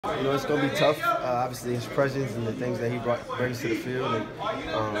You know, it's going to be tough. Obviously, his presence and the things that he brings to the field and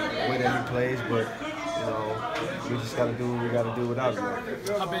the way that he plays. But, you know, we just got to do what we got to do without him.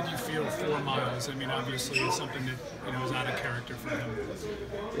 How bad do you feel for Myles? I mean, obviously, it's something that, you know, is out of character for him.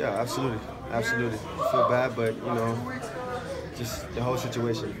 Yeah, absolutely. Absolutely. I feel bad, but, you know, just the whole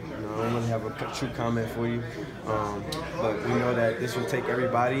situation. You know, I don't really have a true comment for you. But we know that this will take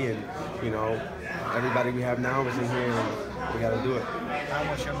everybody, and, you know, everybody we have now is in here, and we got to do it. How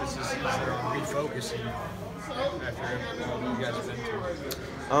much emphasis is there on refocusing after all you guys have been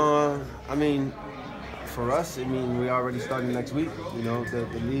through? I mean, for us, I mean, we already starting next week. You know, the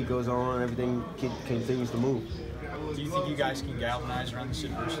league goes on, everything continues to move. Do you think you guys can galvanize around this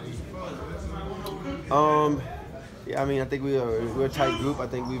adversity? Yeah, I mean, I think we're a tight group. I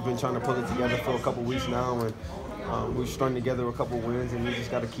think we've been trying to pull it together for a couple weeks now, and we've strung together a couple wins, and we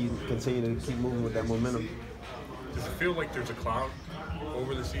just got to continue to keep moving with that momentum. Does it feel like there's a cloud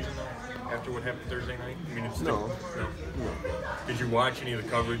over the season now after what happened Thursday night? I mean, it's No. Did you watch any of the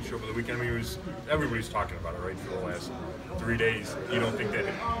coverage over the weekend? I mean, everybody's talking about it, right, for the last 3 days. You don't think that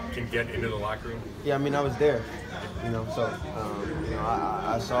it can get into the locker room? Yeah, I mean, I was there, you know, so, you know,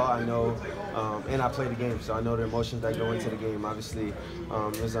 I saw, I know, and I played the game, so I know the emotions that go into the game. Obviously,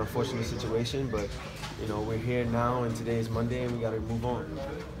 it was an unfortunate situation, but, you know, we're here now, and today is Monday, and we got to move on.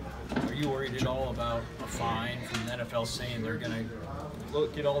 Are you worried at all about a fine from the NFL saying they're going to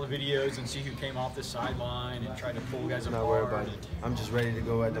look at all the videos and see who came off the sideline and try to pull guys apart? Not worried about it. I'm just ready to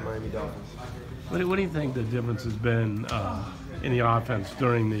go at the Miami Dolphins. What do you think the difference has been in the offense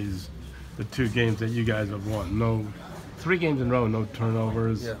during the 2 games that you guys have won? No, 3 games in a row, no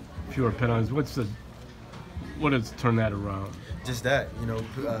turnovers, Yeah. fewer penalties. What has turned that around? Just that, you know,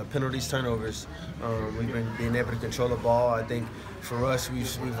 penalties, turnovers. We've been being able to control the ball. I think for us,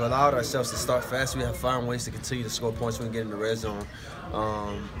 we've allowed ourselves to start fast. We have found ways to continue to score points when we get in the red zone.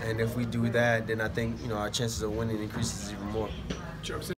 And if we do that, then I think, you know, our chances of winning increases even more.